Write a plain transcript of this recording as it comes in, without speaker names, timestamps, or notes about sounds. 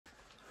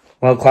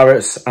Well,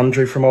 Clarets,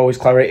 Andrew from Always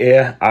Claret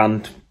here,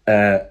 and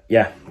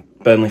yeah,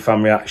 Burnley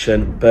fan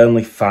reaction.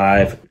 Burnley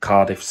 5,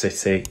 Cardiff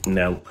City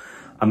 0.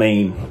 I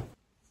mean,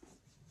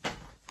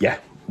 yeah,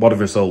 what a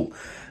result.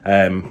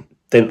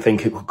 Didn't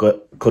think it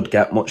could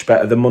get much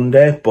better than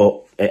Monday,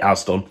 but it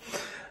has done.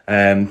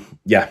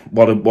 Yeah,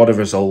 what a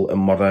result,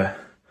 and what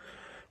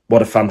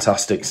a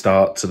fantastic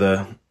start to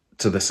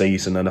the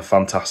season, and a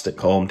fantastic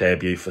home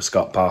debut for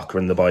Scott Parker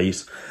and the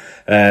boys.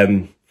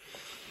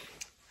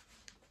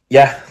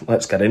 Yeah,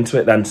 let's get into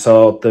it then.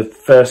 So the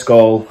first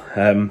goal,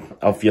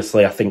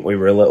 obviously, I think we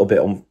were a little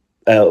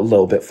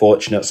bit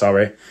fortunate,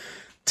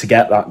 to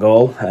get that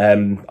goal.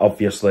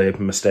 Obviously, a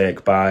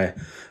mistake by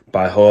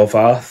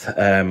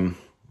Horvath.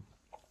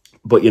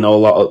 But you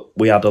know,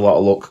 we had a lot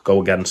of luck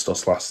go against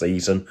us last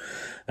season.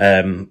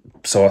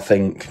 So I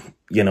think,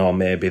 you know,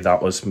 maybe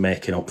that was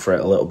making up for it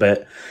a little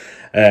bit.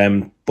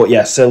 But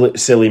yeah,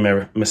 silly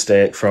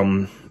mistake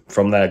from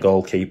their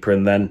goalkeeper,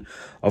 and then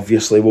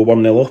obviously we're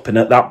 1-0 up, and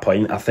at that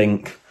point I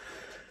think,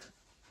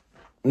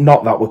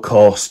 not that we're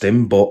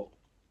coasting, but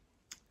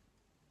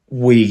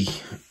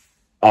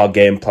our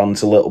game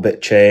plan's a little bit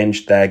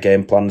changed. Their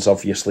game plan's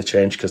obviously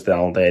changed because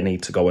now they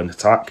need to go and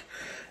attack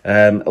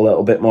a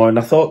little bit more, and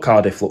I thought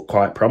Cardiff looked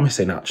quite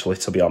promising, actually,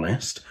 to be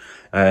honest.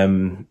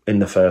 In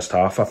the first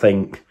half, I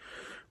think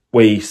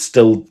we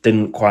still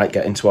didn't quite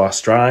get into our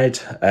stride.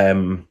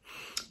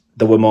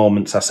 There were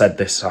moments, I said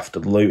this after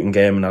the Luton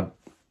game, and I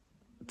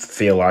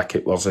feel like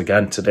it was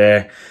again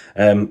today,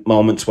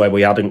 moments where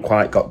we hadn't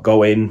quite got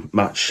going.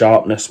 Match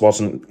sharpness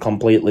wasn't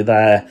completely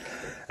there.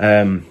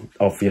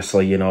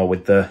 Obviously, you know,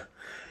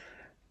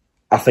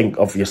 I think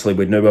obviously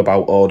we knew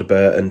about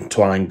Audebert and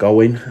Twine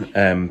going,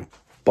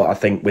 but I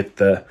think with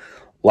the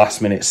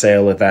last minute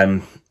sale of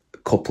them, a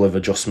couple of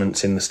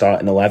adjustments in the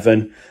starting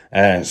 11,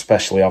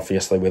 especially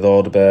obviously with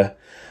Audebert.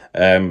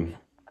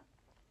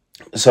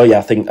 So yeah,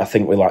 I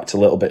think we lacked a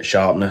little bit of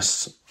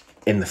sharpness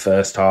in the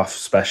first half,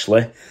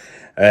 especially.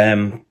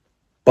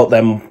 But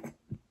then,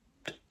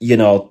 you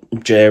know,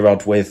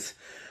 J-Rod with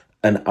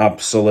an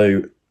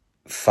absolute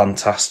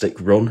fantastic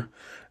run,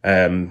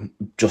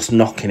 just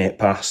knocking it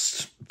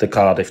past the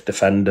Cardiff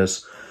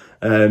defenders.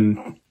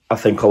 I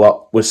think a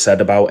lot was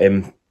said about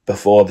him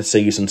before the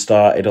season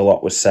started. A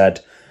lot was said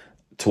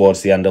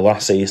towards the end of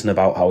last season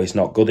about how he's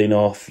not good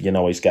enough. You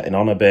know, he's getting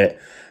on a bit.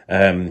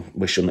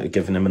 We shouldn't have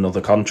given him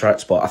another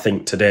contract. But I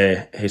think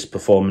today his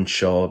performance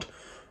showed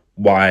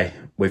why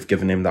we've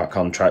given him that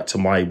contract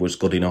and why he was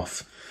good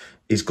enough.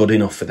 He's good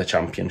enough for the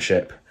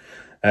Championship.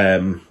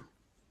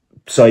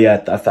 So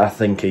yeah, I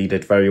think he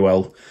did very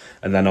well.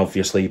 And then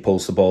obviously he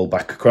pulls the ball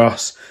back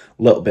across.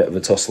 A little bit of a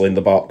tussle in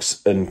the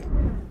box,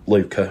 and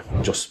Luca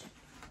just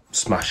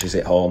smashes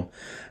it home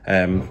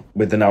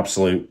with an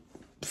absolute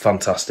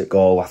fantastic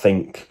goal. I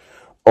think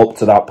up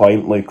to that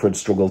point, Luca had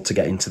struggled to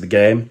get into the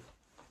game.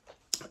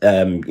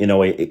 You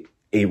know,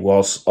 he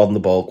was on the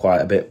ball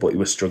quite a bit, but he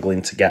was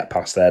struggling to get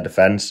past their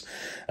defence.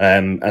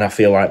 And I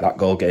feel like that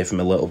goal gave him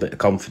a little bit of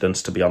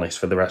confidence, to be honest,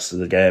 for the rest of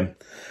the game.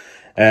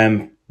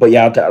 But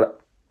yeah,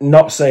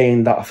 not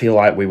saying that I feel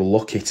like we were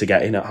lucky to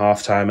get in at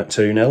half-time at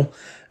 2-0.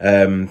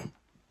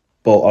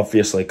 But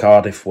obviously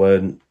Cardiff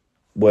weren't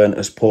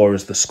as poor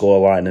as the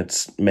scoreline would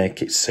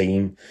make it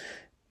seem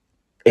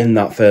in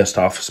that first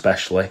half,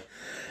 especially.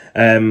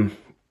 But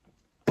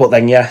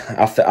then, yeah,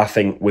 I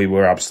think we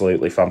were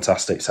absolutely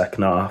fantastic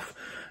second half.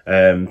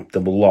 There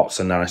were lots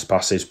of nice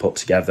passes put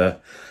together.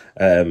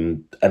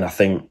 And I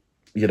think,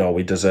 you know,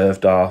 we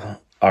deserved our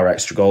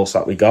extra goals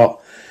that we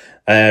got.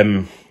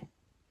 I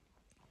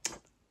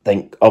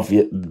think of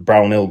the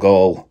Brownhill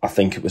goal, I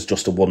think it was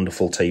just a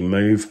wonderful team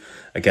move.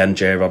 Again,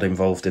 J-Rod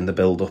involved in the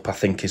build-up. I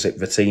think, is it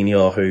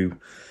Vitinho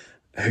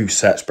who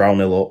sets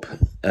Brownhill up?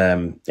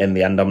 In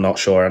the end, I'm not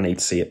sure. I need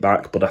to see it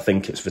back, but I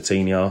think it's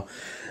Vitinho.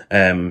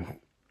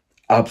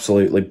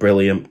 Absolutely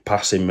brilliant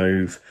passing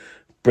move,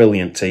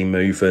 brilliant team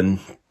move, and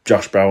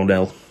Josh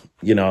Brownhill,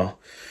 you know,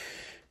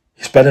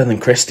 he's better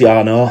than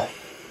Cristiano.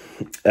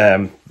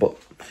 But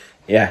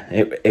yeah,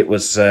 it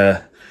was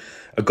a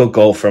good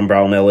goal from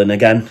Brownhill, and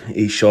again,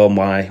 he's shown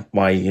why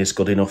he is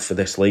good enough for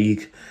this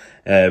league.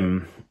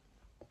 And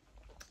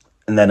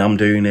then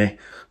Amdouni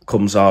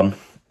comes on,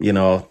 you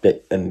know,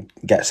 and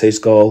gets his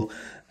goal,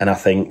 and I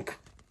think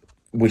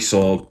we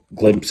saw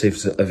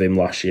glimpses of him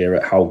last year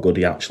at how good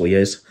he actually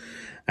is.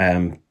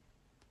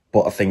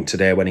 But I think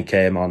today when he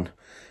came on,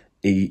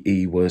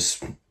 he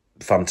was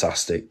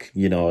fantastic.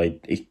 You know,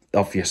 he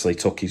obviously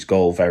took his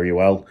goal very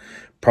well.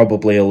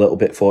 Probably a little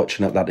bit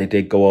fortunate that he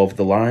did go over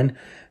the line.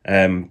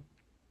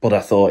 But I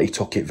thought he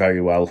took it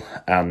very well,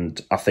 and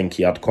I think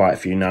he had quite a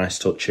few nice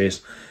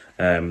touches,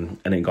 and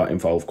he got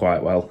involved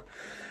quite well.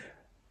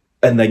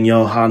 And then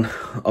Johan,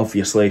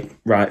 obviously,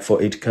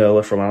 right-footed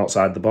curler from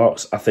outside the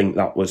box. I think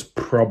that was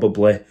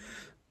probably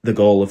the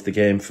goal of the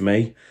game for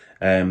me,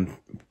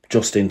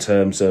 just in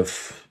terms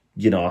of,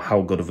 you know,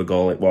 how good of a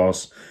goal it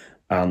was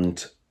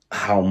and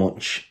how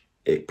much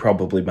it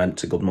probably meant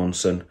to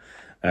Gudmundsson,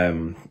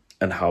 and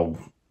how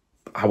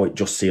it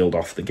just sealed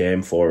off the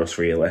game for us,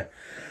 really.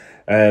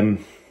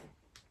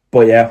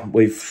 But yeah,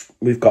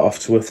 we've got off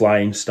to a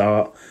flying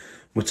start.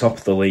 We're top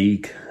of the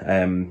league.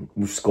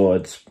 We've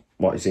scored,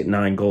 what is it,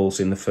 9 goals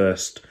in the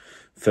first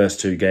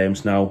 2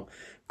 games now.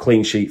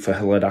 Clean sheet for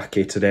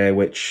Hiladaki today,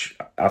 which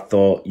I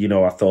thought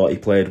he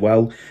played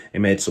well. He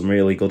made some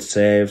really good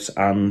saves,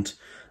 and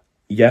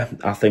yeah,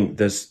 I think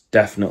there's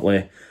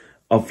definitely,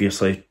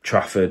 obviously,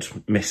 Trafford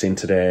missing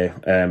today.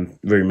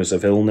 Rumours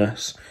of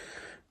illness,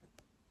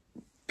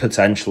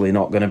 potentially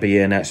not going to be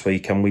here next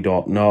week, and we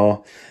don't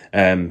know.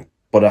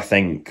 But I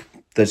think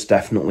there's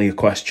definitely a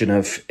question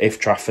of if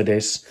Trafford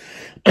is,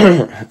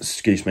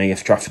 excuse me,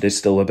 if Trafford is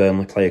still a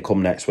Burnley player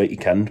come next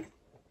weekend,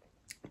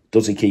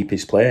 does he keep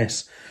his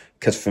place?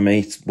 Because for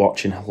me,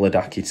 watching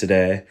Hiladaki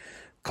today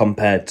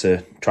compared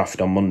to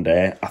Trafford on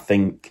Monday, I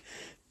think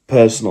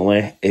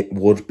personally it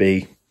would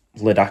be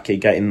Hiladaki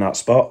getting that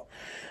spot.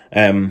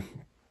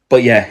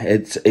 But yeah,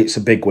 it's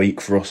a big week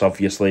for us,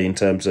 obviously, in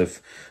terms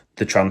of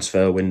the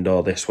transfer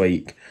window this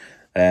week.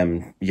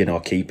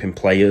 Keeping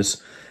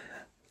players.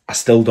 I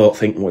still don't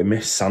think we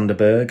missed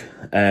Sanderberg.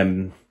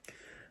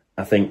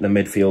 I think the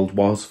midfield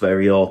was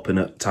very open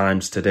at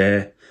times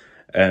today,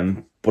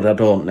 but I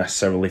don't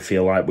necessarily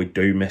feel like we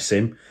do miss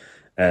him.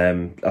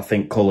 I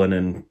think Cullen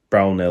and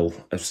Brownhill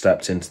have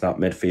stepped into that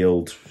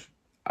midfield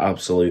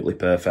absolutely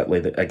perfectly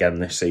again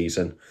this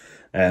season.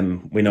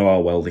 We know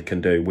how well they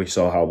can do. We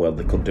saw how well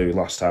they could do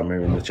last time we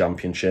were in the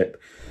Championship.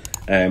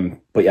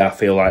 But yeah, I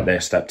feel like they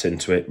stepped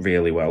into it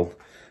really well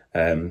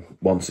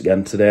once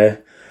again today.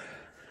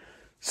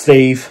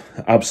 Steve,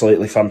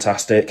 absolutely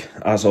fantastic,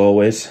 as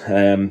always.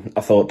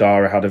 I thought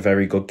Dara had a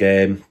very good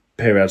game.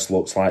 Perez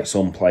looks like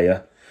some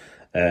player.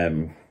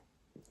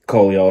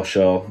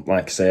 Koleosho,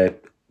 like I say,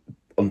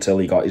 until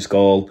he got his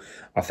goal,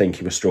 I think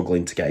he was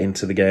struggling to get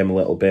into the game a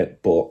little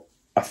bit, but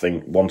I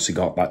think once he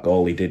got that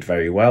goal, he did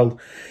very well.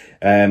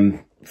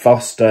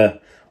 Foster,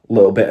 a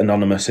little bit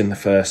anonymous in the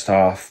first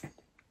half.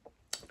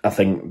 I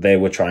think they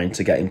were trying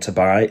to get him to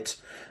bite,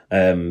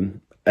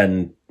 and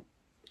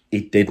he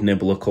did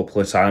nibble a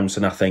couple of times,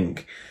 and I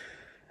think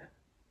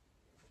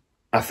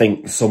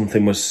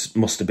something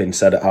must have been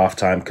said at half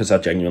time, because I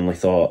genuinely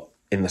thought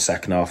in the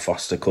second half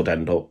Foster could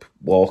end up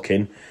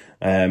walking.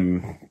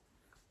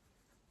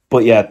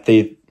 But yeah,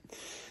 the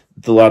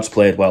lads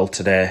played well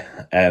today.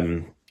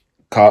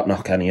 Can't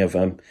knock any of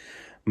them.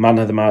 Man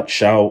of the match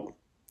shout,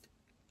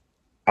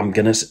 I'm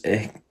gonna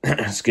say,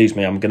 excuse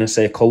me, I'm gonna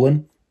say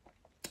Cullen,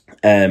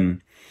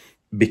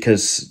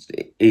 because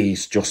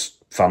he's just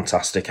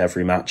fantastic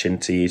every match,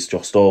 and he's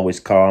just always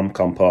calm,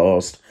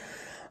 composed.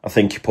 I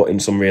think he put in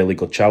some really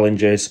good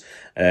challenges.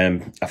 I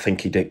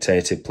think he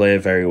dictated play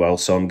very well,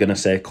 so I'm gonna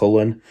say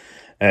Cullen.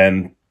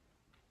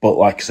 But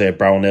like I say,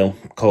 Brownhill,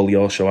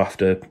 Koleosho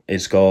after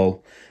his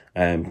goal,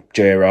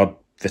 J-Rod,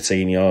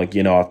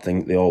 Vitinho, I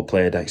think they all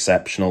played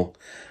exceptional.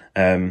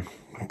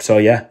 So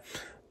yeah,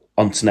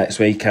 on to next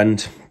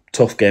weekend.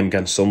 Tough game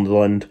against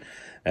Sunderland.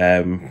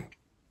 Can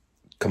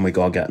we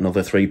go get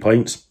another 3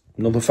 points?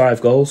 Another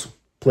 5 goals,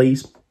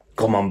 please?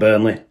 Come on,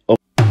 Burnley.